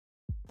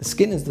The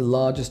skin is the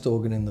largest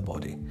organ in the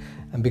body,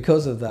 and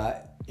because of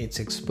that, it's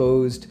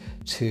exposed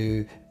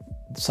to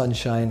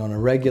sunshine on a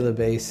regular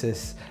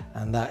basis,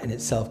 and that in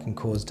itself can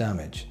cause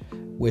damage.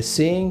 We're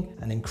seeing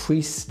an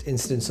increased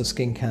incidence of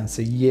skin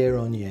cancer year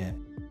on year.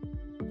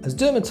 As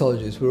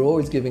dermatologists, we're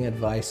always giving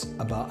advice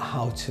about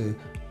how to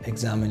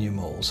examine your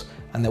moles,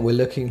 and that we're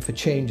looking for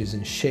changes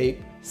in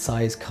shape,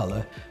 size,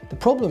 color. The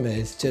problem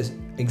is just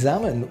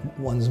examine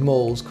one's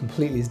moles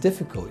completely is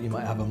difficult. You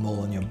might have a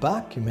mole on your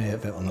back, you may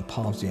have it on the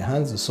palms of your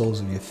hands, the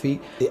soles of your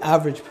feet. The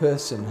average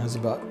person has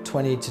about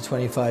 20 to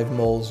 25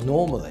 moles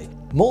normally.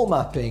 Mole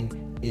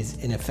mapping is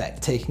in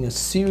effect taking a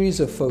series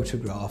of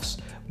photographs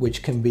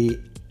which can be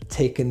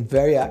taken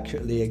very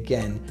accurately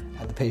again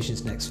at the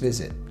patient's next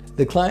visit.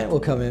 The client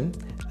will come in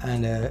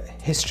and a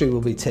history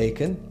will be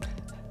taken.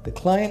 The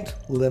client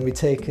will then be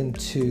taken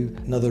to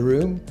another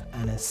room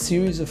and a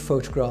series of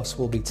photographs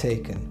will be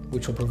taken,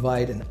 which will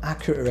provide an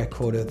accurate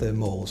record of their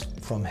moles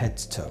from head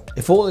to toe.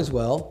 If all is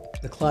well,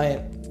 the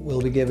client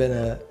will be given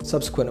a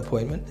subsequent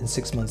appointment in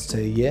 6 months to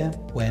a year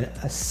when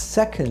a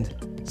second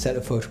set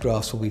of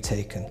photographs will be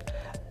taken.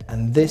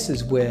 And this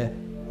is where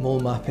mole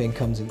mapping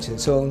comes into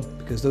its own,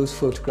 because those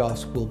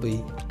photographs will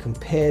be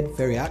compared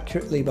very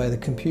accurately by the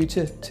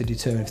computer to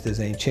determine if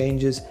there's any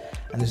changes,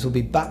 and this will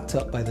be backed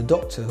up by the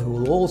doctor, who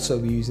will also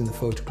be using the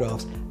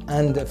photographs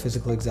and a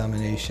physical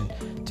examination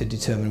to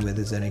determine whether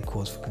there's any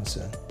cause for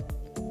concern.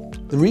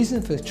 The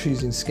reason for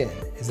choosing skin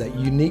is that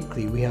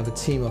uniquely we have a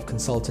team of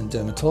consultant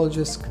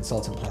dermatologists,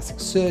 consultant plastic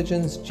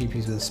surgeons,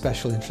 GPs with a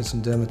special interest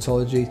in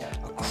dermatology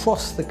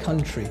across the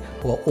country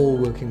who are all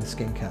working with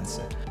skin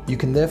cancer. You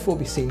can therefore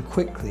be seen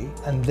quickly,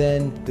 and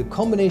then the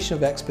combination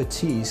of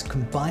expertise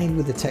combined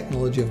with the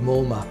technology of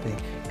mole mapping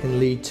can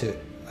lead to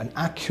an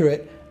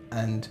accurate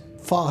and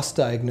fast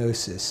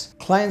diagnosis.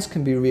 Clients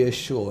can be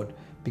reassured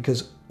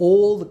because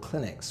all the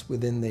clinics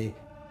within the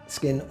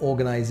skin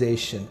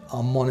organization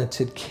are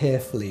monitored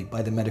carefully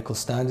by the Medical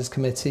Standards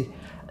Committee,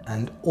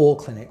 and all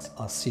clinics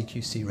are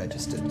CQC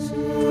registered.